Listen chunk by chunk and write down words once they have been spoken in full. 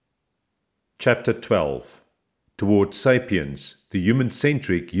Chapter 12 Towards Sapiens, the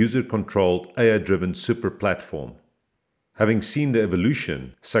human-centric, user-controlled, AI-driven super platform. Having seen the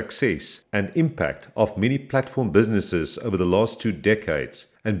evolution, success, and impact of many platform businesses over the last 2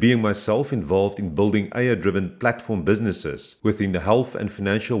 decades, and being myself involved in building AI-driven platform businesses within the health and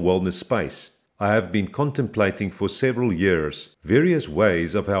financial wellness space, I have been contemplating for several years various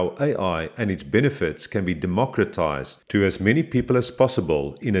ways of how AI and its benefits can be democratized to as many people as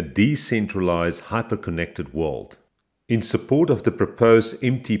possible in a decentralized, hyper-connected world. In support of the proposed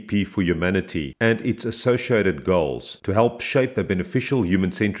MTP for humanity and its associated goals to help shape a beneficial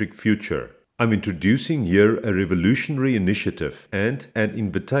human-centric future, I'm introducing here a revolutionary initiative and an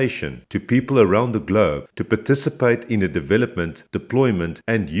invitation to people around the globe to participate in the development, deployment,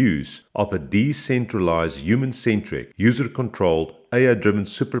 and use of a decentralized, human-centric, user-controlled, AI-driven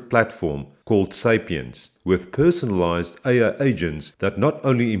super platform called Sapiens, with personalized AI agents that not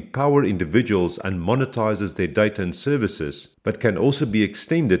only empower individuals and monetizes their data and services, but can also be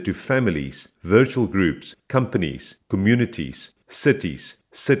extended to families, virtual groups, companies, communities, cities,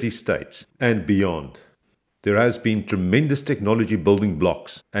 city-states, and beyond. There has been tremendous technology building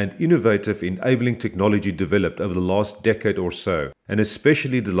blocks and innovative enabling technology developed over the last decade or so, and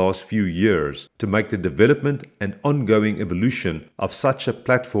especially the last few years, to make the development and ongoing evolution of such a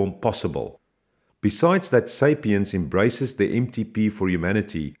platform possible. Besides that Sapiens embraces the MTP for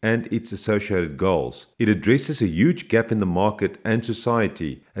humanity and its associated goals, it addresses a huge gap in the market and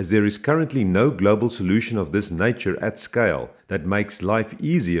society, as there is currently no global solution of this nature at scale that makes life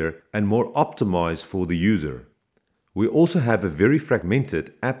easier and more optimized for the user. We also have a very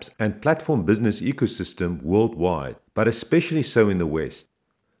fragmented apps and platform business ecosystem worldwide, but especially so in the West.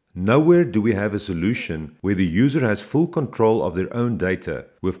 Nowhere do we have a solution where the user has full control of their own data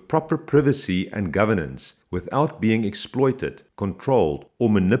with proper privacy and governance without being exploited, controlled, or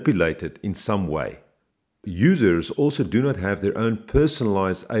manipulated in some way. Users also do not have their own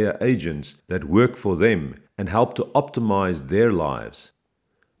personalized AI agents that work for them and help to optimize their lives.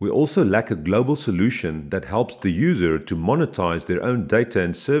 We also lack a global solution that helps the user to monetize their own data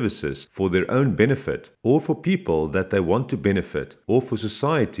and services for their own benefit, or for people that they want to benefit, or for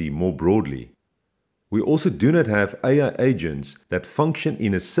society more broadly. We also do not have AI agents that function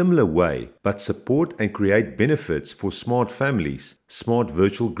in a similar way but support and create benefits for smart families, smart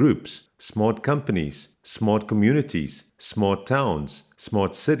virtual groups, smart companies, smart communities, smart towns,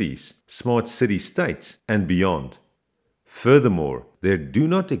 smart cities, smart city-states, and beyond. Furthermore, there do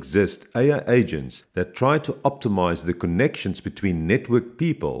not exist AI agents that try to optimize the connections between networked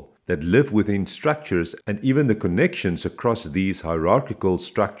people that live within structures and even the connections across these hierarchical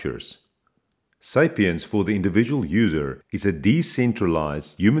structures. Sapiens for the individual user is a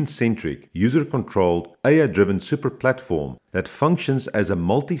decentralized, human-centric, user-controlled, AI-driven super platform that functions as a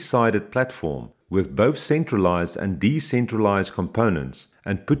multi-sided platform with both centralized and decentralized components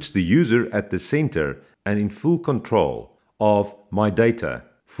and puts the user at the center and in full control of my data,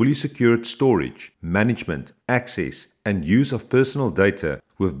 fully secured storage, management, access, and use of personal data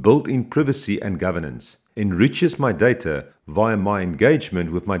with built-in privacy and governance, enriches my data via my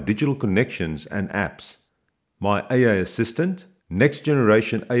engagement with my digital connections and apps. My AI assistant,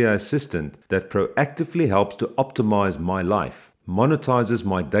 next-generation AI assistant that proactively helps to optimize my life, monetizes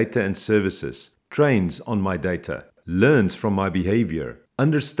my data and services, trains on my data, learns from my behavior,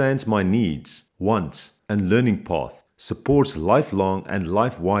 understands my needs, wants, and learning path, supports lifelong and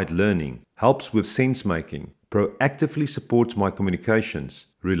life-wide learning, helps with sense-making, proactively supports my communications,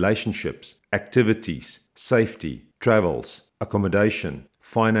 relationships, activities, safety, travels, accommodation,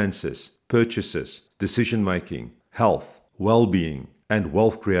 finances, purchases, decision-making, health, well-being, and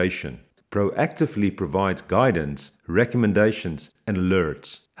wealth creation, proactively provides guidance, recommendations, and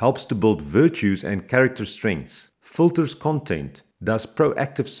alerts, helps to build virtues and character strengths, filters content, does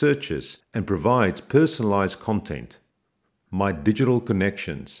proactive searches, and provides personalized content. My digital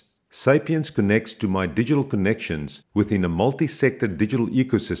connections. Sapiens connects to my digital connections within a multi-sector digital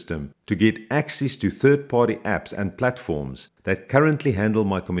ecosystem to get access to third-party apps and platforms that currently handle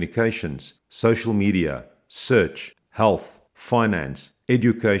my communications, social media, search, health, finance,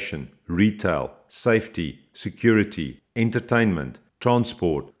 education, retail, safety, security, entertainment,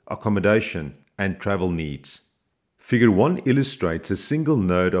 transport, accommodation, and travel needs. Figure 1 illustrates a single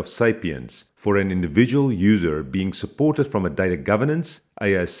node of Sapiens for an individual user being supported from a data governance,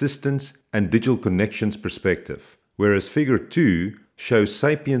 AI assistance, and digital connections perspective, whereas Figure 2 shows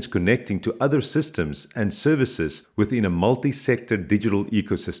Sapiens connecting to other systems and services within a multi-sector digital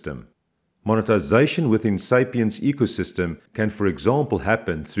ecosystem. Monetization within Sapiens' ecosystem can, for example,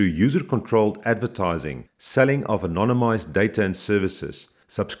 happen through user-controlled advertising, selling of anonymized data and services,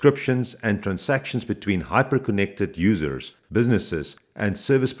 subscriptions, and transactions between hyper-connected users, businesses, and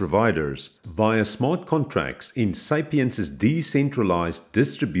service providers via smart contracts in Sapiens' decentralized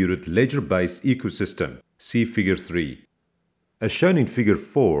distributed ledger-based ecosystem. See Figure 3. As shown in Figure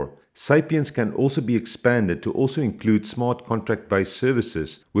 4, Sapiens can also be expanded to also include smart contract-based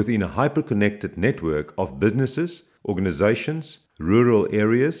services within a hyper-connected network of businesses, organizations, rural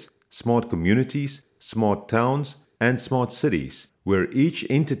areas, smart communities, smart towns, and smart cities, where each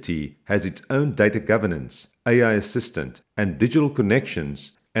entity has its own data governance, AI assistant, and digital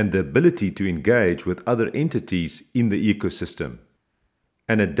connections, and the ability to engage with other entities in the ecosystem.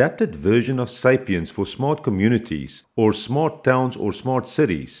 An adapted version of Sapiens for smart communities or smart towns or smart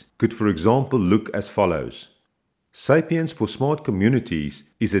cities could, for example, look as follows. Sapiens for smart communities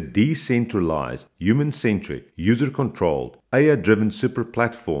is a decentralized, human-centric, user-controlled, AI-driven super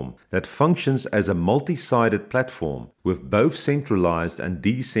platform that functions as a multi-sided platform with both centralized and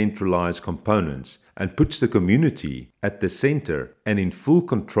decentralized components and puts the community at the center and in full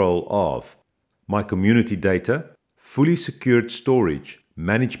control of my community data, fully secured storage,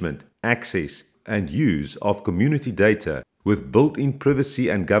 management, access, and use of community data with built-in privacy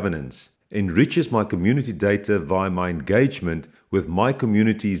and governance, enriches my community data via my engagement with my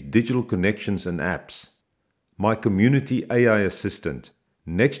community's digital connections and apps. My community AI assistant,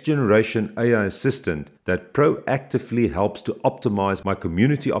 next generation AI assistant that proactively helps to optimize my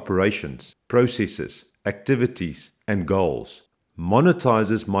community operations, processes, activities, and goals,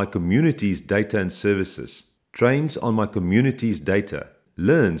 monetizes my community's data and services, trains on my community's data,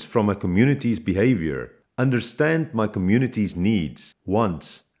 learns from my community's behavior, understands my community's needs,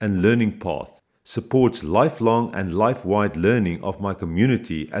 wants, and learning path, supports lifelong and life-wide learning of my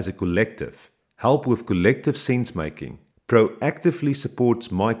community as a collective, help with collective sense-making, proactively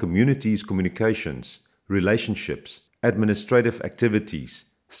supports my community's communications, relationships, administrative activities,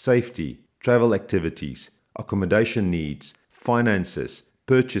 safety, travel activities, accommodation needs, finances,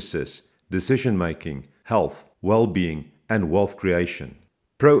 purchases, decision-making, health, well-being, and wealth creation.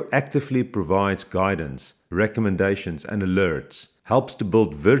 Proactively provides guidance, recommendations, and alerts, helps to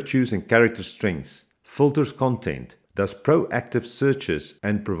build virtues and character strengths, filters content, does proactive searches,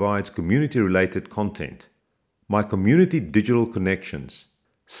 and provides community-related content. My community digital connections.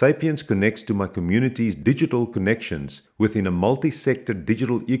 Sapiens connects to my community's digital connections within a multi-sector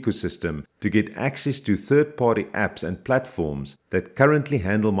digital ecosystem to get access to third-party apps and platforms that currently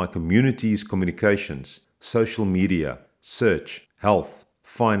handle my community's communications, social media, search, health,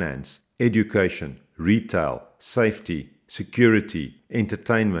 finance, education, retail, safety, security,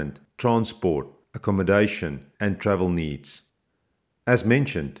 entertainment, transport, accommodation, and travel needs. As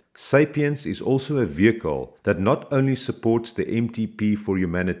mentioned, Sapiens is also a vehicle that not only supports the MTP for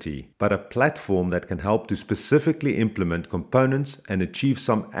humanity, but a platform that can help to specifically implement components and achieve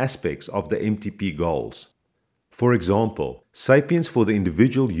some aspects of the MTP goals. For example, Sapiens for the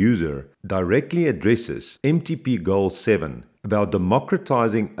individual user directly addresses MTP Goal 7 about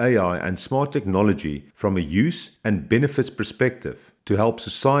democratizing AI and smart technology from a use and benefits perspective to help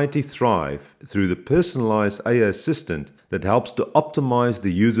society thrive through the personalized AI assistant that helps to optimize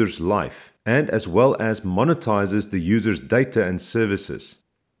the user's life and as well as monetizes the user's data and services.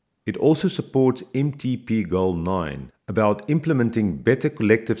 It also supports MTP Goal 9 about implementing better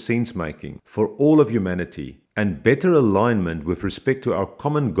collective sense-making for all of humanity and better alignment with respect to our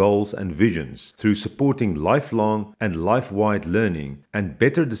common goals and visions through supporting lifelong and life-wide learning and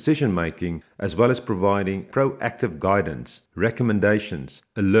better decision-making, as well as providing proactive guidance, recommendations,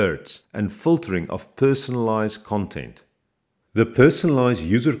 alerts, and filtering of personalized content. The personalized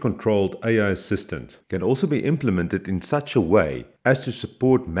user-controlled AI assistant can also be implemented in such a way as to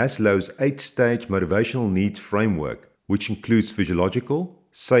support Maslow's 8-stage motivational needs framework, which includes physiological,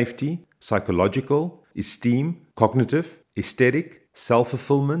 safety, psychological, esteem, cognitive, aesthetic,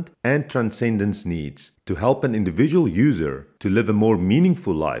 self-fulfillment, and transcendence needs to help an individual user to live a more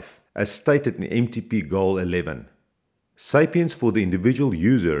meaningful life, as stated in MTP Goal 11. Sapiens for the individual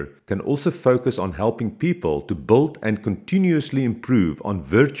user can also focus on helping people to build and continuously improve on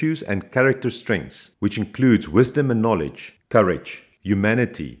virtues and character strengths, which includes wisdom and knowledge, courage,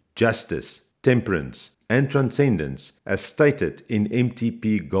 humanity, justice, temperance, and transcendence, as stated in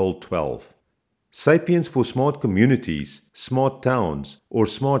MTP Goal 12. Sapiens for smart communities, smart towns, or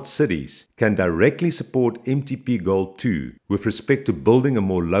smart cities can directly support MTP Goal 2 with respect to building a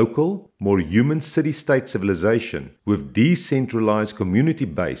more local, more human city-state civilization with decentralized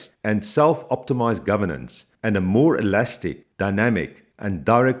community-based and self-optimized governance and a more elastic, dynamic, and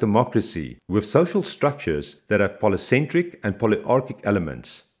direct democracy with social structures that have polycentric and polyarchic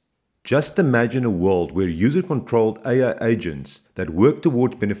elements. Just imagine a world where user-controlled AI agents that work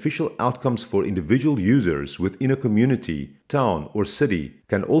towards beneficial outcomes for individual users within a community, town, or city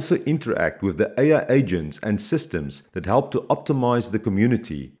can also interact with the AI agents and systems that help to optimize the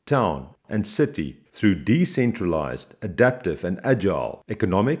community, town, and city through decentralized, adaptive, and agile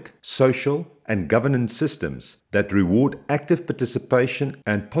economic, social, and governance systems that reward active participation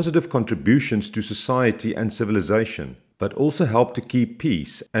and positive contributions to society and civilization, but also help to keep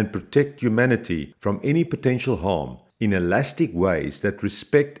peace and protect humanity from any potential harm in elastic ways that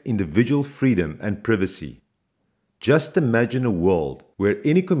respect individual freedom and privacy. Just imagine a world where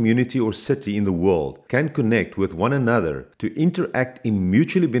any community or city in the world can connect with one another to interact in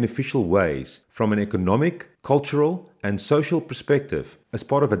mutually beneficial ways from an economic, cultural, and social perspective as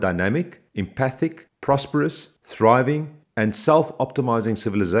part of a dynamic, empathic, prosperous, thriving, and self-optimizing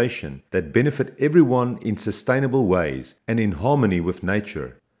civilization that benefit everyone in sustainable ways and in harmony with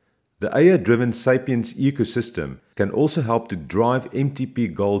nature. The AI-driven Sapiens ecosystem can also help to drive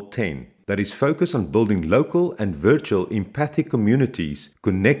MTP Goal 10, that is focused on building local and virtual empathic communities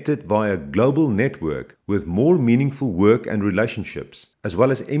connected via a global network with more meaningful work and relationships, as well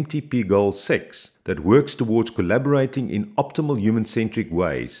as MTP Goal 6, that works towards collaborating in optimal human-centric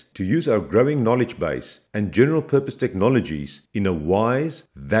ways to use our growing knowledge base and general-purpose technologies in a wise,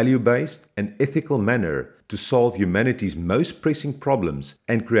 value-based, and ethical manner to solve humanity's most pressing problems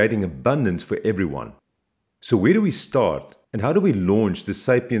and creating abundance for everyone. So where do we start? And how do we launch the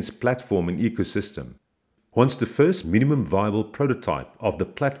Sapiens platform and ecosystem? Once the first minimum viable prototype of the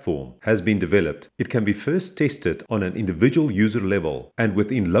platform has been developed, it can be first tested on an individual user level and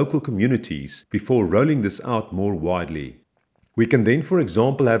within local communities before rolling this out more widely. We can then, for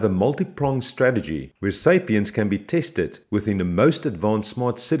example, have a multi-pronged strategy where Sapiens can be tested within the most advanced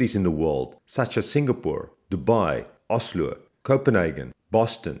smart cities in the world, such as Singapore, Dubai, Oslo, Copenhagen,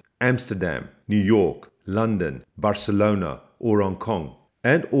 Boston, Amsterdam, New York, London, Barcelona, or Hong Kong,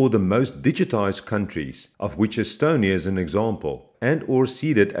 and or the most digitized countries, of which Estonia is an example, and or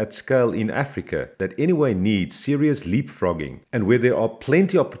seeded at scale in Africa that anyway needs serious leapfrogging and where there are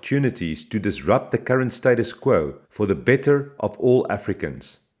plenty of opportunities to disrupt the current status quo for the better of all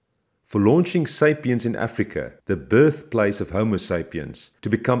Africans. For launching Sapiens in Africa, the birthplace of Homo sapiens, to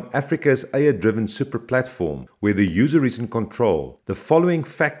become Africa's AI-driven super platform where the user is in control, the following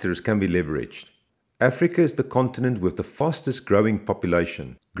factors can be leveraged. Africa is the continent with the fastest growing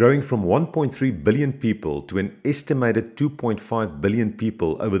population, growing from 1.3 billion people to an estimated 2.5 billion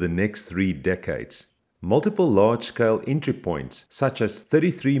people over the next 3 decades. Multiple large-scale entry points, such as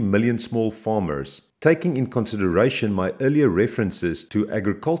 33 million small farmers, taking in consideration my earlier references to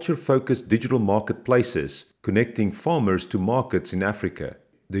agriculture-focused digital marketplaces connecting farmers to markets in Africa.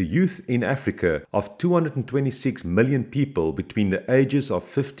 The youth in Africa of 226 million people between the ages of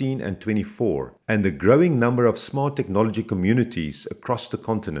 15 and 24, and the growing number of smart technology communities across the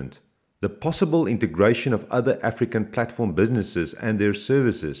continent. The possible integration of other African platform businesses and their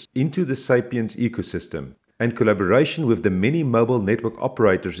services into the Sapiens ecosystem, and collaboration with the many mobile network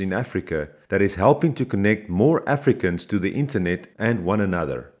operators in Africa that is helping to connect more Africans to the internet and one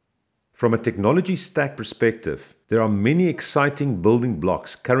another. From a technology stack perspective, there are many exciting building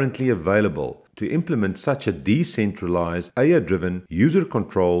blocks currently available to implement such a decentralized, AI-driven,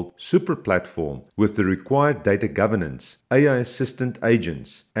 user-controlled super platform with the required data governance, AI assistant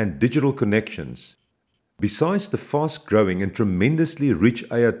agents, and digital connections. Besides the fast-growing and tremendously rich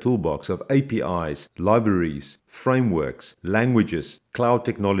AI toolbox of APIs, libraries, frameworks, languages, cloud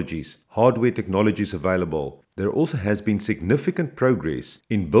technologies, hardware technologies available, there also has been significant progress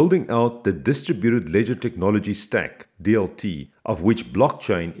in building out the Distributed Ledger Technology Stack, DLT, of which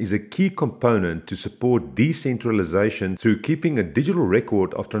blockchain is a key component to support decentralization through keeping a digital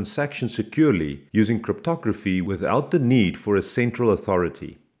record of transactions securely using cryptography without the need for a central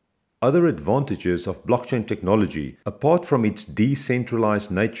authority. Other advantages of blockchain technology, apart from its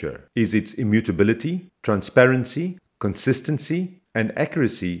decentralized nature, is its immutability, transparency, consistency, and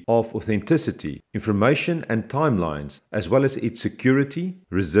accuracy of authenticity, information and timelines, as well as its security,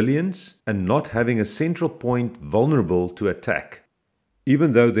 resilience, and not having a central point vulnerable to attack.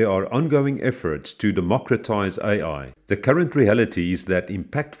 Even though there are ongoing efforts to democratize AI, the current reality is that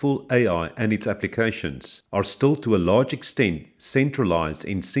impactful AI and its applications are still to a large extent centralized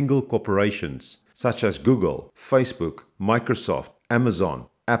in single corporations such as Google, Facebook, Microsoft, Amazon,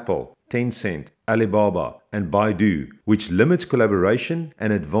 Apple, Tencent, Alibaba, and Baidu, which limits collaboration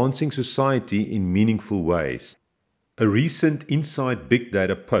and advancing society in meaningful ways. A recent Inside Big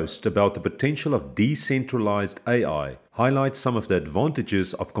Data post about the potential of decentralized AI highlights some of the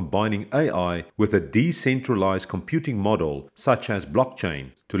advantages of combining AI with a decentralized computing model such as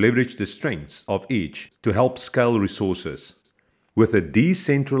blockchain to leverage the strengths of each to help scale resources. With a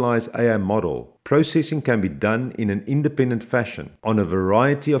decentralized AI model, processing can be done in an independent fashion on a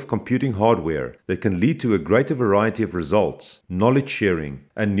variety of computing hardware that can lead to a greater variety of results, knowledge sharing,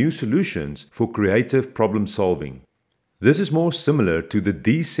 and new solutions for creative problem solving. This is more similar to the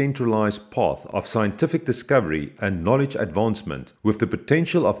decentralized path of scientific discovery and knowledge advancement, with the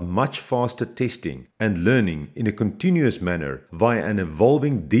potential of much faster testing and learning in a continuous manner via an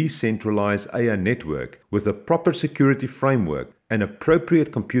evolving decentralized AI network with a proper security framework and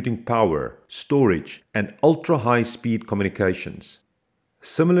appropriate computing power, storage, and ultra-high speed communications.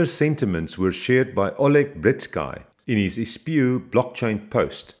 Similar sentiments were shared by Oleg Bretsky in his Ispiu blockchain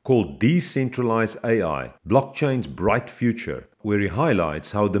post called Decentralized AI, Blockchain's Bright Future, where he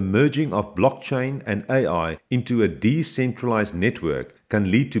highlights how the merging of blockchain and AI into a decentralized network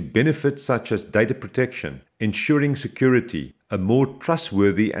can lead to benefits such as data protection, ensuring security, a more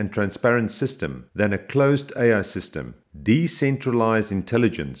trustworthy and transparent system than a closed AI system, decentralized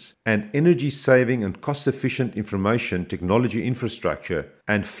intelligence, and energy-saving and cost-efficient information technology infrastructure,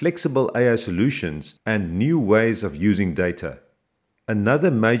 and flexible AI solutions and new ways of using data.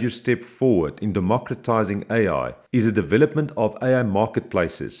 Another major step forward in democratizing AI is the development of AI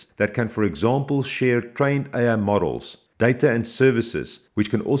marketplaces that can, for example, share trained AI models, data and services,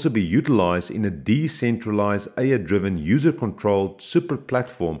 which can also be utilized in a decentralized AI-driven user-controlled super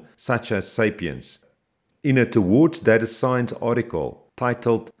platform such as Sapiens. In a Towards Data Science article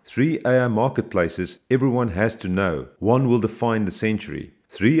titled 3 AI Marketplaces Everyone Has to Know, One Will Define the Century,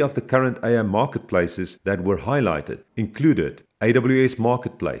 3 of the current AI marketplaces that were highlighted included AWS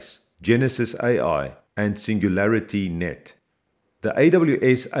Marketplace, Genesis AI, and Singularity Net. The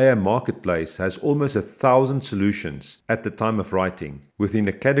AWS AI Marketplace has almost 1,000 solutions at the time of writing within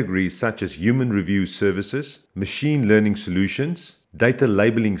the categories such as human review services, machine learning solutions, data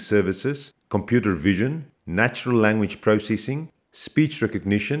labeling services, computer vision, natural language processing, speech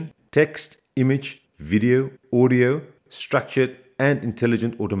recognition, text, image, video, audio, structured and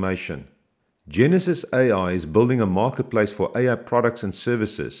intelligent automation. Genesis AI is building a marketplace for AI products and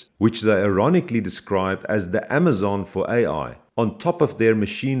services, which they ironically describe as the Amazon for AI, on top of their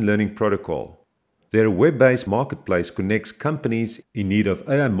machine learning protocol. Their web-based marketplace connects companies in need of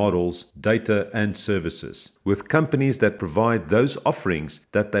AI models, data, and services with companies that provide those offerings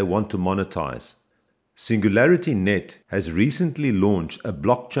that they want to monetize. Singularity Net has recently launched a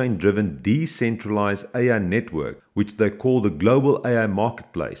blockchain-driven decentralized AI network, which they call the Global AI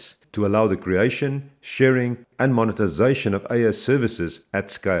Marketplace, to allow the creation, sharing, and monetization of AI services at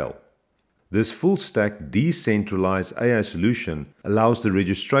scale. This full-stack decentralized AI solution allows the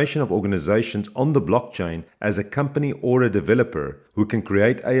registration of organizations on the blockchain as a company or a developer who can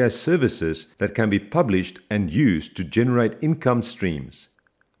create AI services that can be published and used to generate income streams.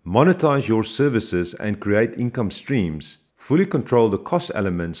 Monetize your services and create income streams, fully control the cost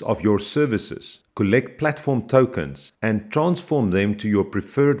elements of your services, collect platform tokens, and transform them to your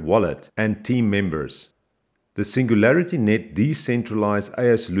preferred wallet and team members. The Singularity Net decentralized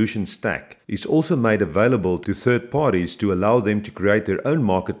AI solution stack is also made available to third parties to allow them to create their own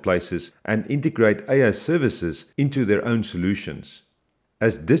marketplaces and integrate AI services into their own solutions.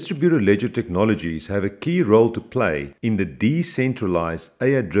 As distributed ledger technologies have a key role to play in the decentralized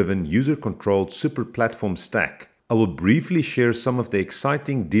AI-driven user-controlled super platform stack, I will briefly share some of the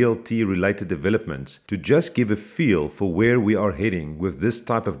exciting DLT-related developments to just give a feel for where we are heading with this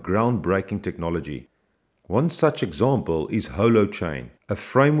type of groundbreaking technology. One such example is Holochain, a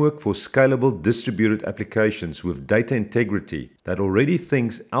framework for scalable distributed applications with data integrity that already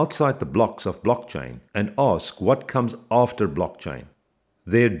thinks outside the blocks of blockchain and asks what comes after blockchain.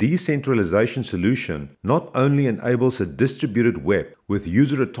 Their decentralization solution not only enables a distributed web with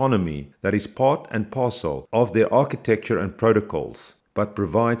user autonomy that is part and parcel of their architecture and protocols, but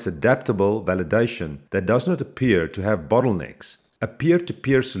provides adaptable validation that does not appear to have bottlenecks, a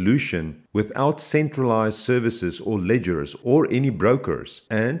peer-to-peer solution without centralized services or ledgers or any brokers,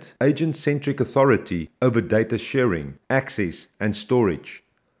 and agent-centric authority over data sharing, access, and storage.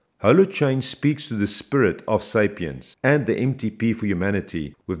 Holochain speaks to the spirit of Sapiens and the MTP for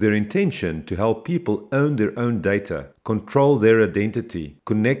humanity with their intention to help people own their own data, control their identity,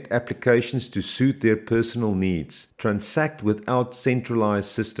 connect applications to suit their personal needs, transact without centralized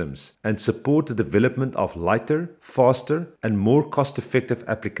systems, and support the development of lighter, faster, and more cost-effective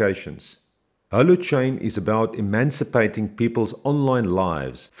applications. Holochain is about emancipating people's online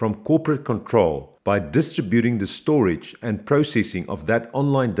lives from corporate control by distributing the storage and processing of that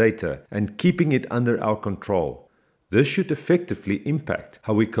online data and keeping it under our control. This should effectively impact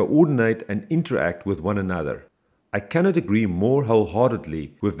how we coordinate and interact with one another. I cannot agree more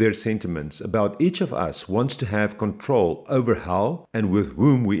wholeheartedly with their sentiments about each of us wants to have control over how and with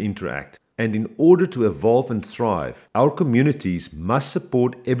whom we interact. And in order to evolve and thrive, our communities must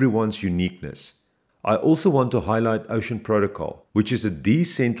support everyone's uniqueness. I also want to highlight Ocean Protocol, which is a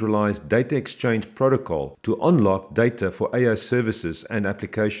decentralized data exchange protocol to unlock data for AI services and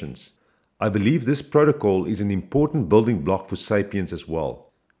applications. I believe this protocol is an important building block for Sapiens as well.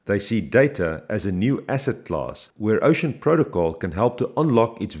 They see data as a new asset class where Ocean Protocol can help to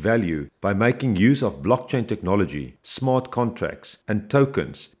unlock its value by making use of blockchain technology, smart contracts, and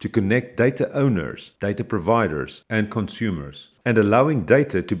tokens to connect data owners, data providers, and consumers, and allowing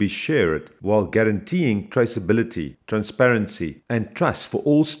data to be shared while guaranteeing traceability, transparency, and trust for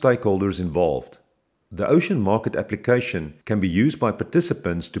all stakeholders involved. The Ocean Market application can be used by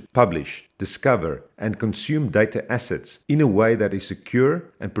participants to publish, discover, and consume data assets in a way that is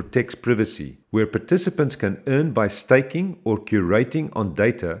secure and protects privacy, where participants can earn by staking or curating on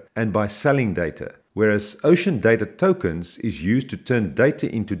data and by selling data, whereas Ocean Data Tokens is used to turn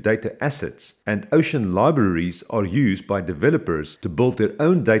data into data assets, and Ocean libraries are used by developers to build their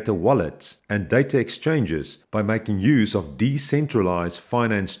own data wallets and data exchanges by making use of decentralized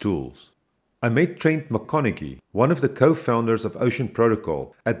finance tools. I met Trent McConaughey, one of the co-founders of Ocean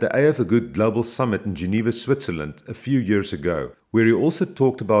Protocol, at the AI for Good Global Summit in Geneva, Switzerland a few years ago, where he also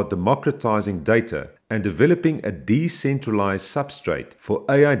talked about democratizing data and developing a decentralized substrate for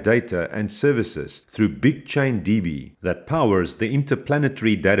AI data and services through BigChainDB that powers the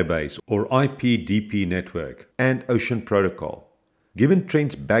Interplanetary Database or IPDP network and Ocean Protocol. Given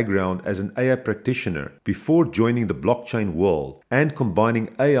Trent's background as an AI practitioner before joining the blockchain world and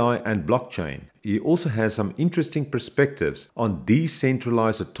combining AI and blockchain, he also has some interesting perspectives on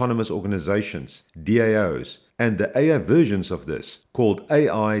decentralized autonomous organizations, DAOs, and the AI versions of this, called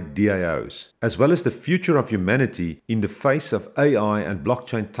AI DAOs, as well as the future of humanity in the face of AI and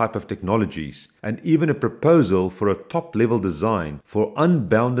blockchain type of technologies, and even a proposal for a top-level design for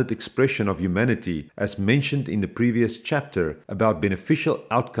unbounded expression of humanity as mentioned in the previous chapter about beneficial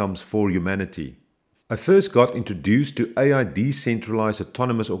outcomes for humanity. I first got introduced to AI decentralized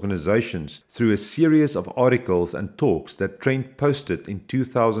autonomous organizations through a series of articles and talks that Trent posted in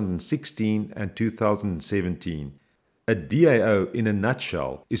 2016 and 2017. A DAO, in a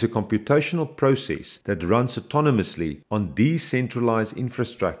nutshell, is a computational process that runs autonomously on decentralized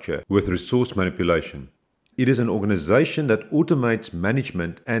infrastructure with resource manipulation. It is an organization that automates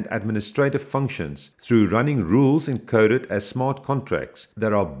management and administrative functions through running rules encoded as smart contracts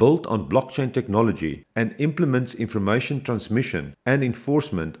that are built on blockchain technology and implements information transmission and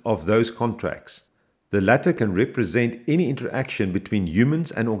enforcement of those contracts. The latter can represent any interaction between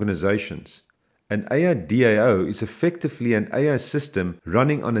humans and organizations. An AI DAO is effectively an AI system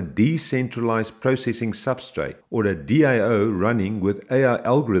running on a decentralized processing substrate, or a DAO running with AI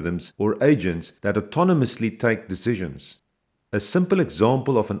algorithms or agents that autonomously take decisions. A simple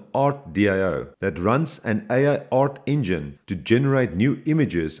example of an art DAO that runs an AI art engine to generate new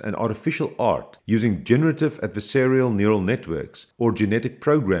images and artificial art using generative adversarial neural networks or genetic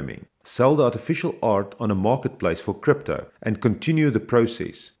programming, sell the artificial art on a marketplace for crypto, and continue the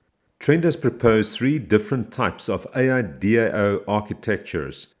process. Trent has proposed 3 different types of AI DAO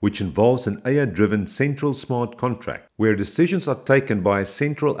architectures, which involves an AI-driven central smart contract, where decisions are taken by a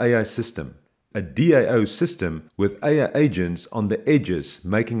central AI system, a DAO system with AI agents on the edges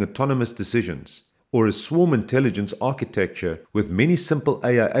making autonomous decisions, or a swarm intelligence architecture with many simple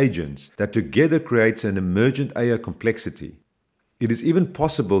AI agents that together creates an emergent AI complexity. It is even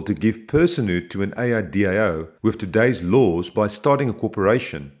possible to give personhood to an AI DAO with today's laws by starting a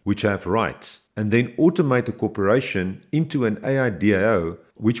corporation, which have rights, and then automate the corporation into an AI DAO,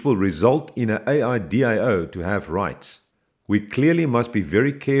 which will result in an AI DAO to have rights. We clearly must be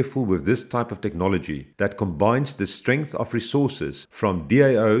very careful with this type of technology that combines the strength of resources from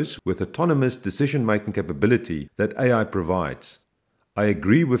DAOs with autonomous decision-making capability that AI provides. I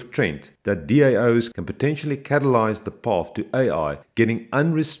agree with Trent that DAOs can potentially catalyze the path to AI getting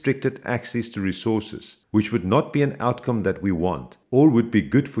unrestricted access to resources, which would not be an outcome that we want or would be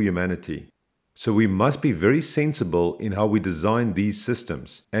good for humanity. So we must be very sensible in how we design these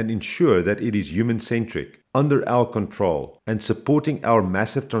systems and ensure that it is human-centric, under our control, and supporting our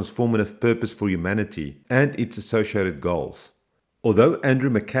massive transformative purpose for humanity and its associated goals. Although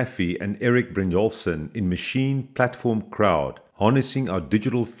Andrew McAfee and Eric Brynjolfsson in Machine Platform Crowd Harnessing Our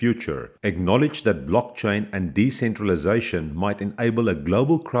Digital Future, acknowledge that blockchain and decentralization might enable a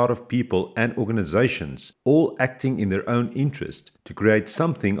global crowd of people and organizations, all acting in their own interest, to create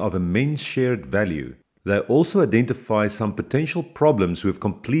something of immense shared value. They also identify some potential problems with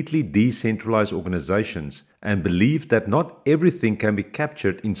completely decentralized organizations and believe that not everything can be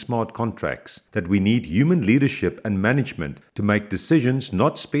captured in smart contracts, that we need human leadership and management to make decisions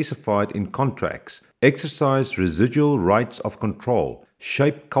not specified in contracts, exercise residual rights of control,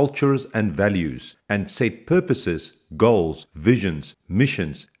 shape cultures and values, and set purposes, goals, visions,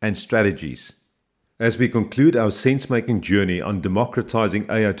 missions, and strategies. As we conclude our sense-making journey on democratizing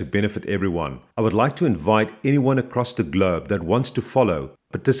AI to benefit everyone, I would like to invite anyone across the globe that wants to follow,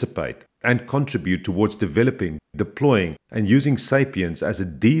 participate, and contribute towards developing, deploying, and using Sapiens as a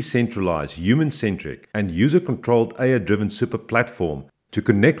decentralized, human-centric, and user-controlled AI-driven super platform to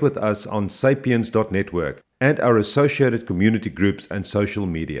connect with us on sapiens.network and our associated community groups and social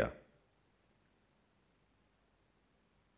media.